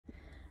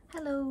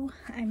Hello,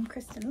 I'm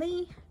Kristen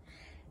Lee.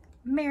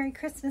 Merry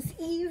Christmas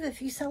Eve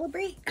if you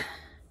celebrate.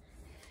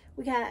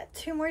 We got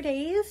 2 more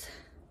days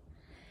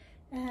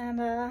and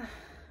then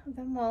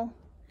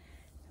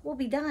we'll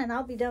be done.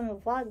 I'll be done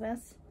with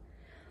Vlogmas.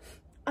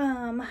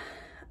 I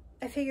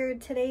figured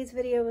today's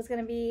video was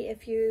going to be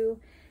if you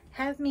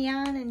have me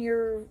on and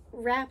you're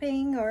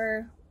wrapping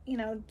or, you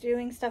know,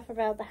 doing stuff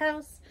about the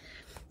house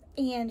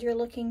and you're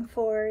looking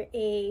for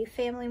a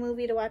family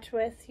movie to watch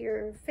with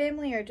your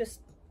family or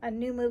just a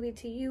new movie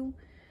to you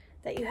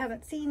that you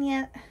haven't seen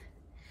yet.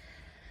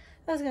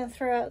 I was going to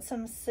throw out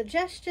some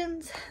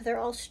suggestions.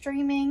 They're all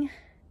streaming.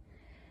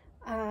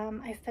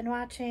 I've been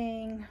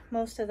watching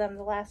most of them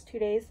the last 2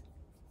 days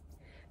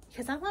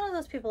because I'm one of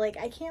those people, like,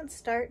 I can't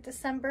start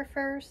December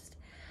 1st.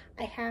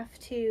 I have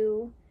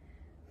to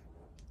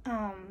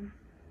I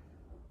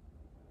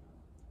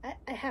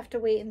have to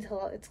wait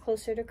until it's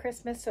closer to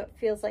Christmas so it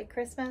feels like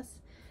Christmas.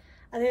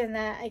 Other than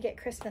that, I get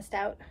Christmased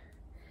out.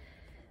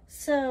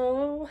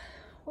 So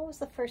what was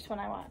the first one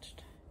I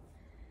watched?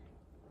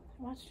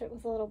 I watched it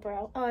with a little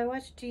bro. Oh, I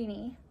watched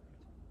Genie.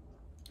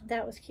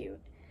 That was cute.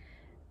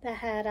 That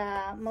had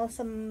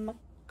Melissa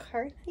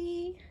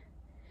McCarthy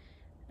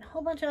and a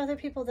whole bunch of other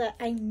people that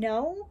I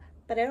know,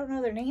 but I don't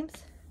know their names.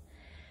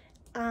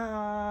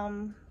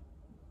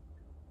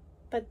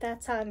 But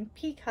that's on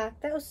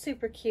Peacock. That was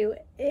super cute.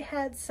 It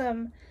had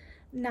some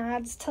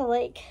nods to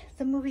like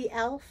the movie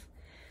Elf.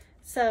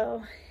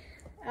 So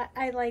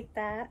I like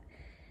that.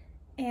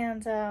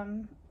 And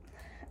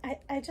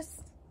I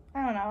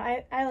don't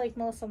know. I like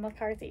Melissa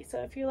McCarthy. So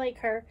if you like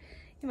her,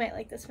 you might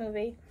like this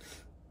movie.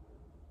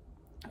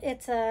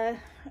 It's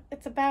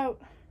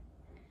about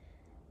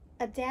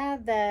a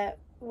dad that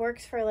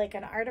works for like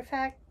an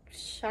artifact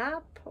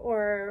shop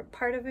or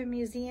part of a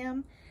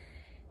museum,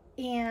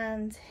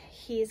 and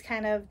he's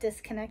kind of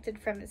disconnected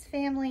from his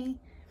family.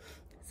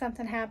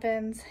 Something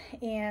happens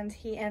and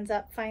he ends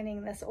up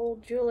finding this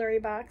old jewelry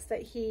box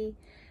that he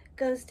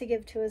goes to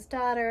give to his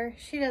daughter.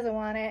 She doesn't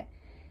want it,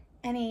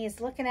 and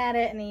he's looking at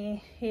it, and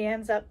he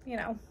ends up, you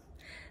know,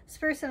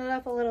 sprucing it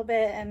up a little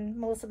bit, and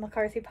Melissa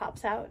McCarthy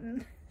pops out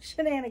and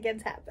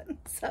shenanigans happen.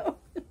 So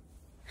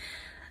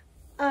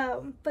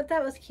but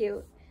that was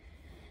cute.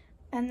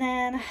 And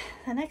then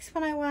the next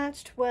one I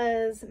watched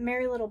was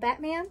Merry Little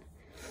Batman.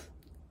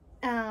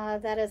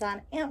 That is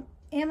on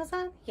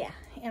Amazon. Yeah,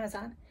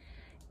 Amazon.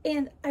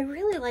 And I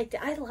really liked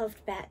it. I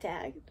loved Bat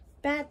Dad.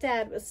 Bat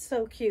Dad was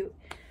so cute.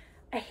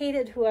 I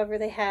hated whoever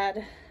they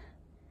had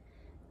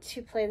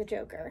to play the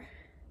Joker.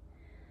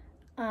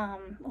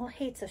 Well,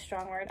 hate's a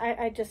strong word.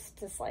 I just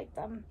disliked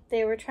them.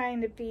 They were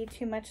trying to be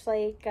too much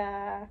like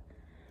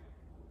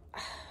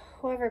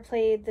whoever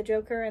played the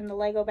Joker in the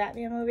Lego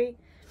Batman movie.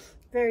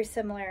 Very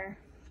similar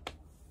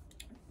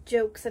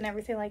jokes and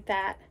everything like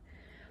that.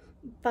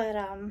 But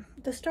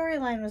the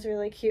storyline was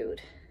really cute.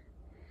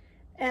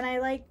 And I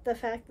liked the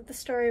fact that the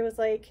story was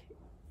like,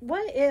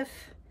 what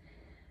if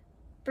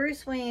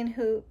Bruce Wayne,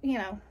 who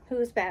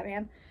is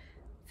Batman,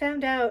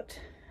 found out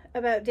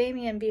about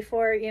Damian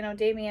before, you know,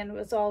 Damian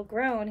was all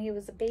grown, he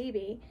was a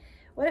baby.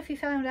 What if he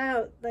found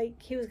out,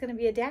 like, he was going to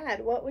be a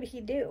dad? What would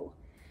he do?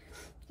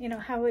 You know,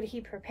 how would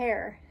he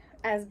prepare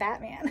as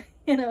Batman,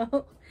 you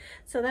know?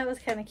 So that was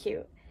kind of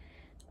cute.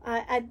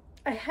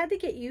 I had to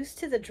get used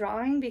to the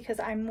drawing because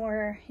I'm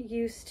more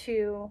used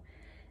to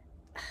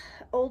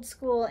old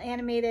school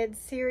animated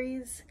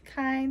series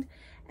kind,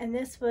 and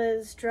this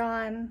was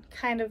drawn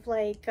kind of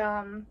like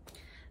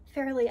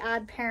Fairly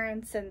Odd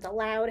Parents and The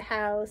Loud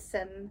House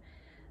and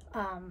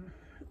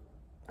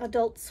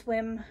Adult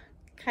Swim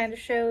kind of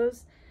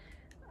shows,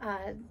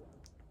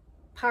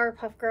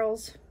 Powerpuff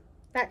Girls,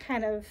 that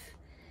kind of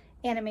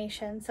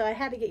animation. So I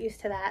had to get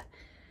used to that.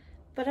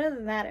 But other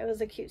than that, it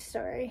was a cute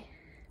story.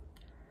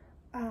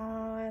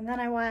 And then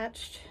I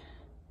watched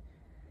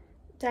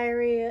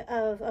Diary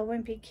of a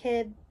Wimpy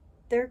Kid,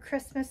 their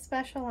Christmas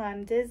special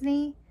on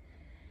Disney.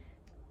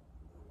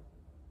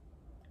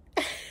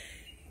 I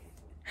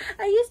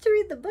used to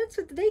read the books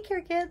with the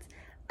daycare kids.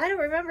 I don't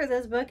remember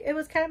this book. It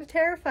was kind of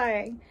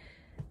terrifying.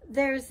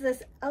 There's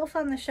this elf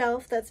on the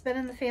shelf that's been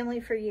in the family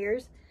for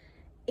years,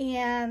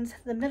 and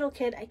the middle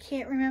kid, I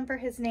can't remember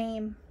his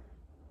name.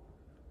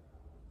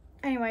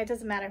 Anyway, it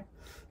doesn't matter.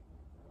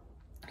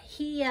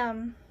 He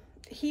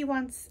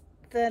wants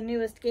the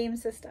newest game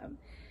system,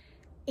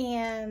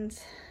 and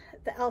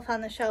the elf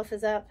on the shelf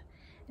is up,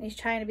 and he's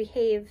trying to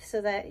behave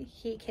so that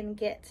he can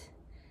get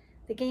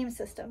the game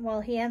system.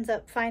 Well, he ends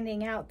up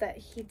finding out that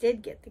he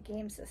did get the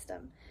game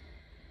system.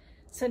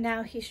 So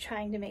now he's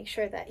trying to make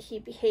sure that he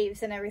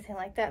behaves and everything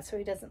like that so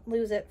he doesn't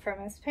lose it from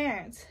his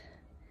parents.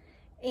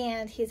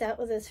 And he's out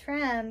with his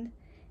friend,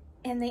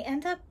 and they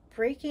end up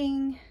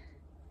breaking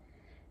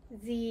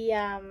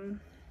the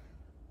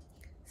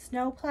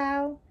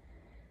snowplow.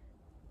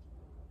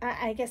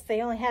 I guess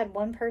they only had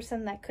one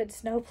person that could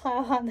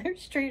snowplow on their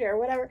street or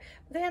whatever.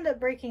 But they end up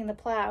breaking the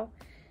plow.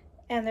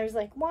 And there's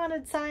like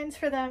wanted signs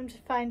for them to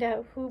find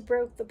out who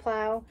broke the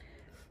plow.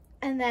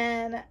 And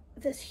then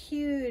this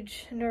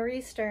huge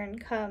nor'easter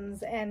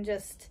comes and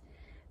just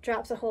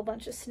drops a whole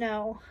bunch of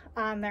snow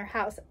on their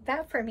house.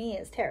 That for me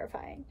is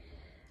terrifying.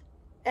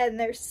 And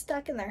they're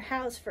stuck in their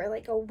house for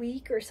like a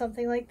week or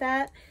something like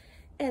that.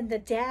 And the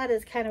dad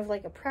is kind of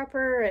like a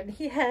prepper, and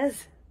he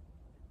has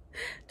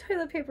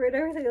toilet paper and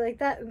everything like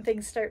that, and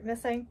things start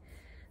missing.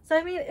 So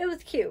I mean, it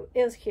was cute.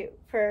 It was cute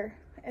for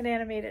an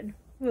animated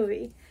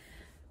movie.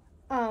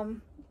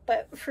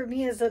 But for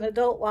me as an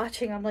adult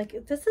watching, I'm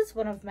like, this is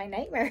one of my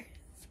nightmares.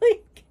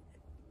 Like,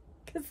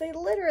 because they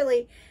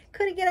literally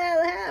couldn't get out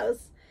of the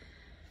house.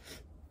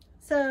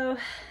 So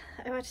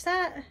I watched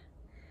that.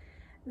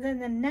 Then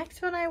the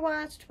next one I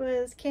watched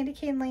was Candy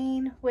Cane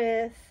Lane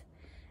with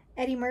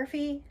Eddie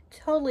Murphy.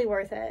 Totally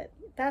worth it.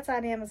 That's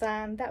on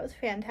Amazon. That was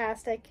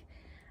fantastic.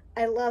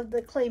 I love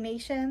the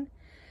claymation.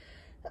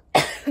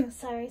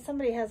 Sorry,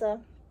 somebody has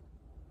a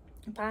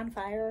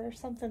bonfire or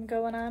something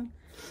going on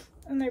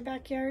in their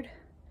backyard.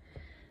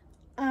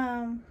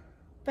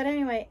 But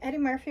anyway, Eddie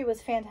Murphy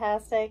was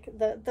fantastic.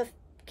 The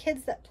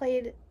kids that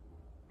played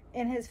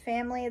in his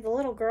family, the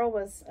little girl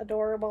was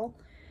adorable.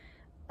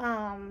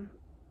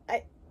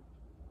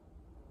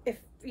 If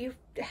you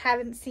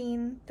haven't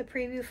seen the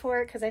preview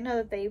for it, because I know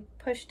that they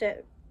pushed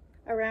it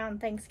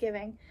around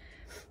Thanksgiving,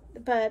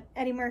 but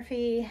Eddie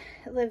Murphy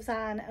lives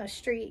on a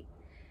street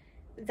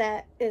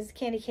that is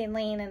Candy Cane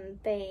Lane, and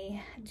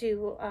they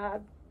do a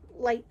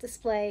light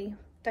display,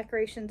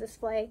 decoration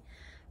display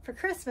for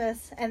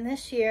Christmas. And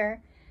this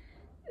year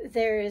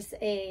there's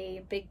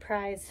a big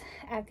prize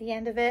at the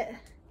end of it,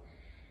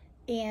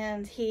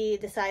 and he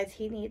decides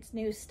he needs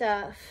new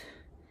stuff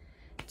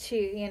to,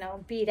 you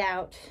know, beat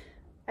out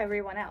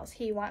everyone else.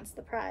 He wants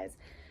the prize.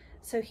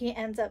 So he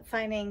ends up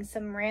finding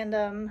some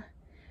random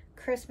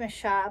Christmas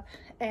shop,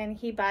 and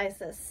he buys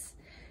this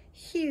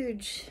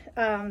huge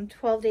 12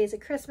 Days of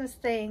Christmas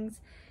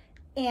things,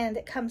 and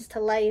it comes to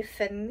life,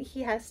 and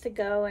he has to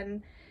go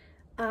and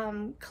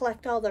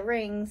collect all the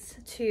rings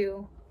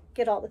to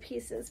get all the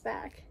pieces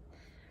back.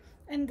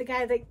 And the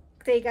guy that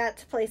they got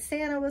to play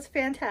Santa was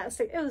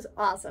fantastic. It was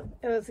awesome.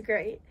 It was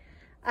great.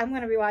 I'm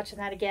going to be watching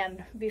that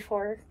again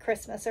before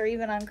Christmas, or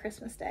even on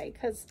Christmas Day,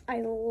 because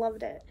I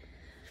loved it.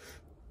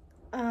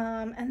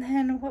 And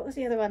then what was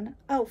the other one?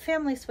 Oh,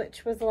 Family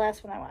Switch was the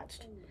last one I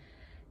watched.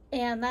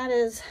 And that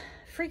is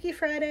Freaky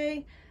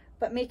Friday,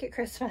 but make it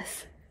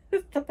Christmas.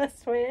 It's the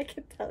best way I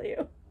can tell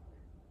you.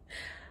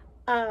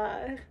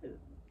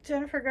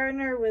 Jennifer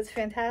Gardner was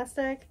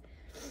fantastic.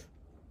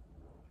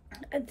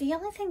 The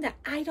only thing that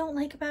I don't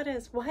like about it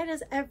is, why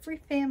does every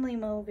family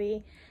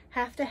movie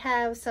have to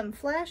have some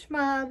flash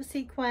mob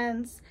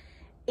sequence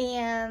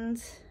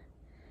and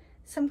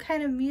some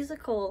kind of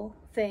musical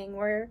thing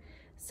where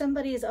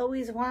somebody is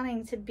always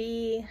wanting to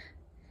be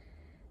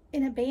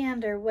in a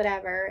band or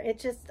whatever? It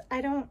just,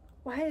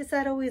 why is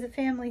that always a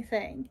family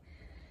thing?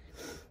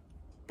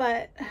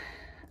 But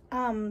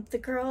the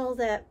girl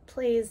that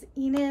plays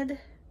Enid,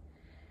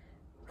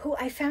 who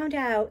I found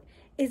out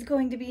is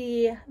going to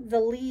be the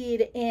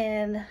lead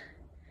in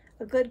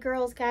A Good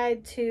Girl's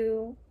Guide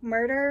to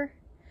Murder.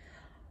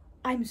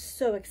 I'm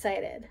so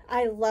excited.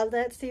 I love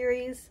that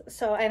series.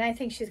 And I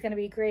think she's going to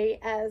be great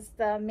as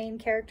the main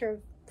character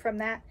from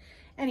that.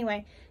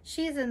 Anyway,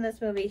 she's in this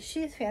movie.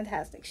 She's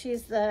fantastic.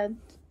 She's the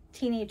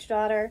teenage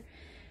daughter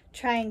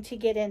trying to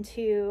get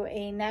into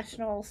a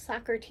national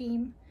soccer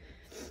team.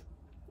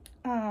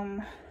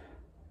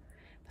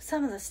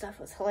 Some of the stuff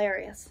was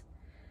hilarious.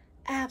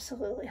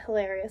 Absolutely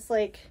hilarious.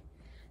 Like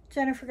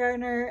Jennifer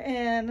Gardner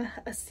in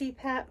a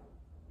CPAP.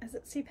 Is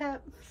it CPAP?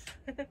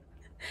 And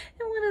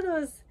one of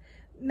those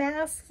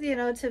masks, you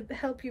know, to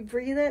help you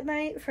breathe at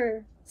night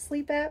for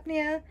sleep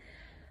apnea.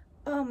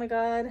 Oh my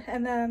god.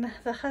 And then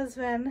the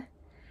husband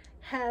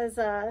has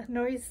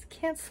noise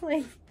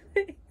canceling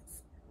things.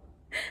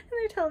 And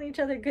they're telling each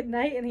other good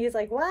night, and he's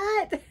like,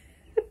 what?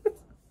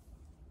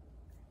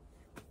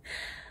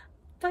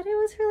 But it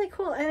was really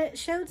cool, and it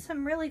showed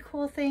some really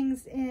cool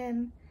things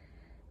in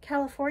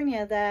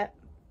California that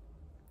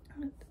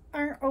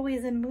aren't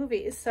always in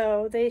movies.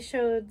 So they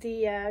showed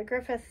the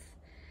Griffith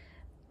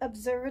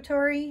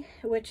Observatory,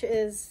 which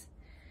is,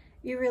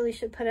 you really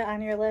should put it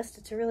on your list.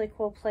 It's a really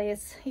cool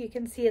place. You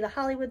can see the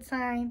Hollywood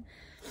sign,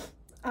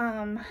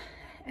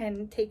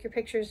 and take your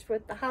pictures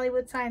with the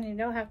Hollywood sign. You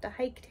don't have to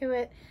hike to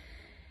it.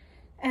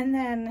 And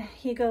then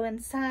you go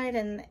inside,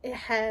 and it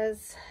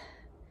has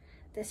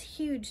this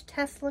huge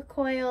Tesla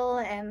coil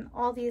and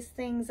all these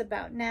things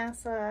about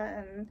NASA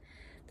and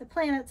the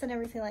planets and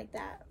everything like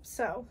that.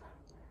 So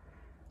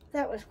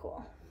that was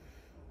cool.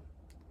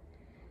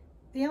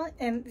 The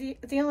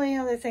only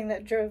other thing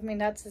that drove me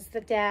nuts is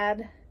the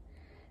dad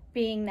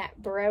being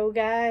that bro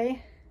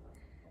guy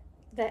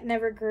that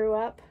never grew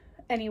up,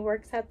 and he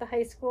works at the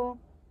high school.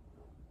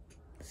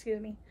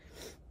 Excuse me.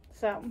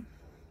 So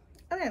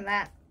other than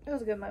that, it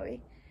was a good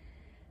movie.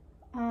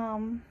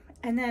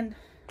 And then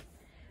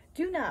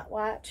do not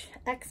watch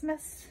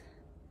Xmas.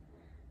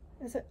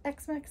 Is it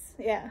Xmas?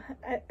 Yeah,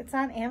 it's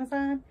on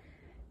Amazon.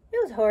 It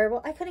was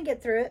horrible. I couldn't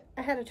get through it.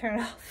 I had to turn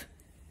it off.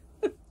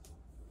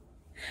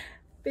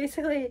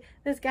 Basically,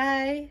 this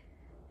guy,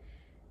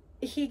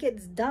 he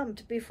gets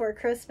dumped before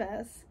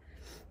Christmas,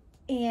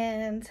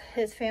 And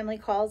his family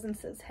calls and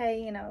says,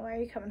 hey, you know, are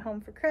you coming home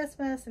for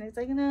Christmas? And he's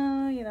like,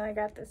 no, you know, I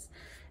got this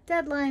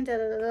deadline, da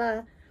da da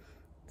da.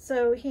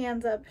 So he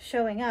ends up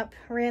showing up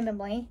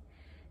randomly,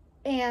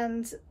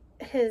 and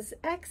his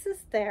ex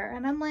is there.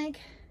 And I'm like,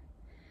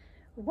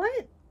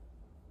 what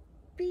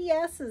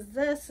BS is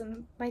this?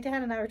 And my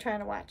dad and I were trying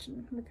to watch,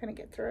 and we're going to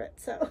get through it.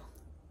 So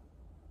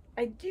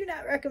I do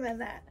not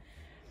recommend that.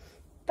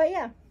 But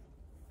yeah,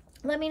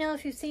 let me know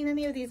if you've seen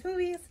any of these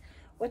movies.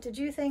 What did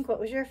you think? What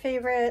was your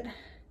favorite?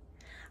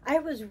 I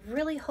was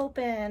really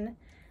hoping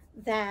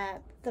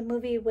that the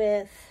movie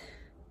with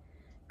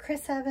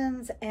Chris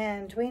Evans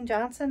and Dwayne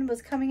Johnson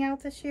was coming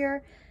out this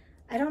year.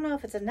 I don't know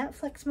if it's a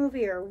Netflix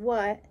movie or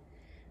what,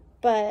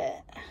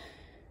 but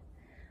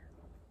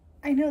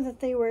I know that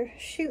they were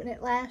shooting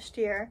it last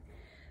year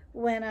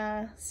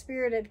when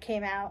Spirited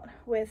came out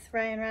with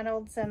Ryan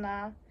Reynolds and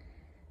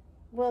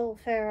Will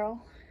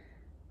Ferrell.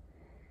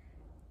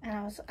 And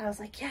I was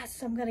like,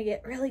 yes, I'm going to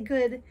get really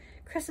good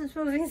Christmas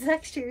movies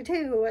next year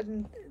too.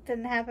 And it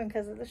didn't happen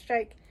because of the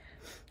strike.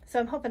 So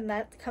I'm hoping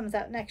that comes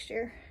out next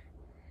year.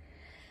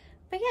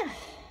 But yeah,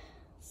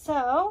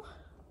 so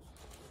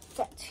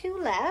got 2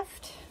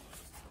 left.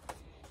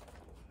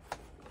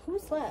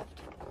 Who's left?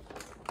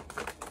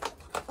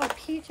 Oh,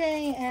 PJ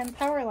and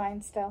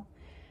Powerline still.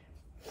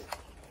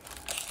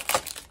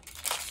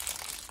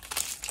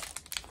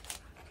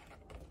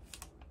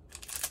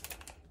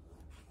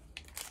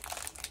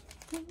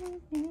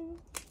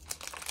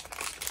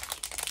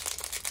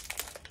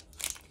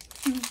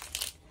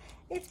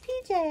 It's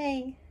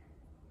PJ.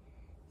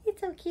 He's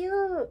so cute.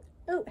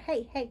 Oh,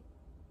 hey, hey.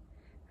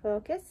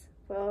 Focus,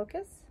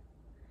 focus,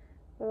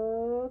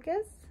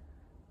 focus.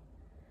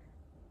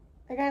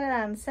 I got it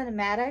on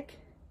cinematic.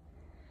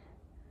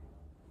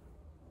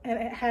 And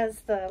it has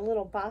the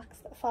little box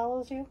that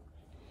follows you.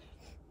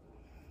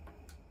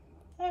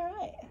 All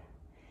right.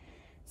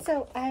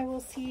 So I will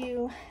see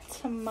you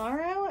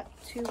tomorrow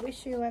to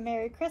wish you a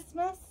Merry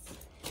Christmas.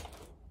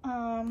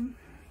 And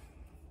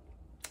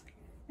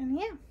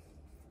yeah,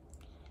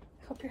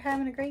 hope you're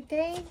having a great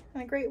day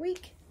and a great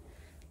week.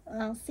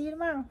 I'll see you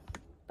tomorrow.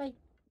 Bye.